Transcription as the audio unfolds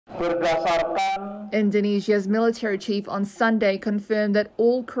Indonesia's military chief on Sunday confirmed that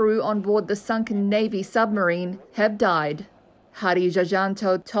all crew on board the sunken Navy submarine have died. Hari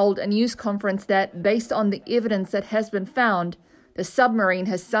Jajanto told a news conference that, based on the evidence that has been found, the submarine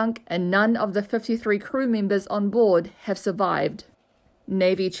has sunk and none of the 53 crew members on board have survived.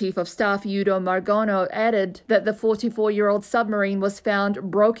 Navy Chief of Staff Yudo Margono added that the 44-year-old submarine was found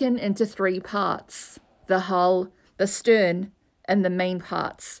broken into 3 parts: the hull, the stern, and the main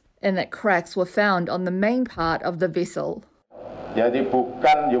parts, and that cracks were found on the main part of the vessel. Jadi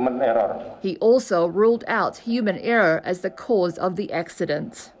bukan human error. He also ruled out human error as the cause of the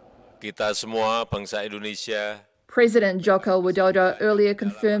accident. Kita semua bangsa Indonesia. President Joko Widodo earlier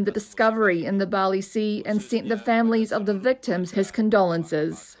confirmed the discovery in the Bali Sea and sent the families of the victims his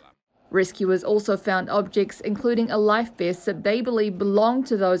condolences. Rescuers also found objects including a life vest that they believe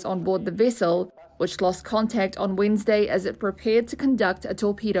belonged to those on board the vessel, which lost contact on Wednesday as it prepared to conduct a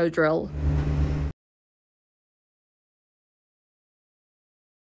torpedo drill.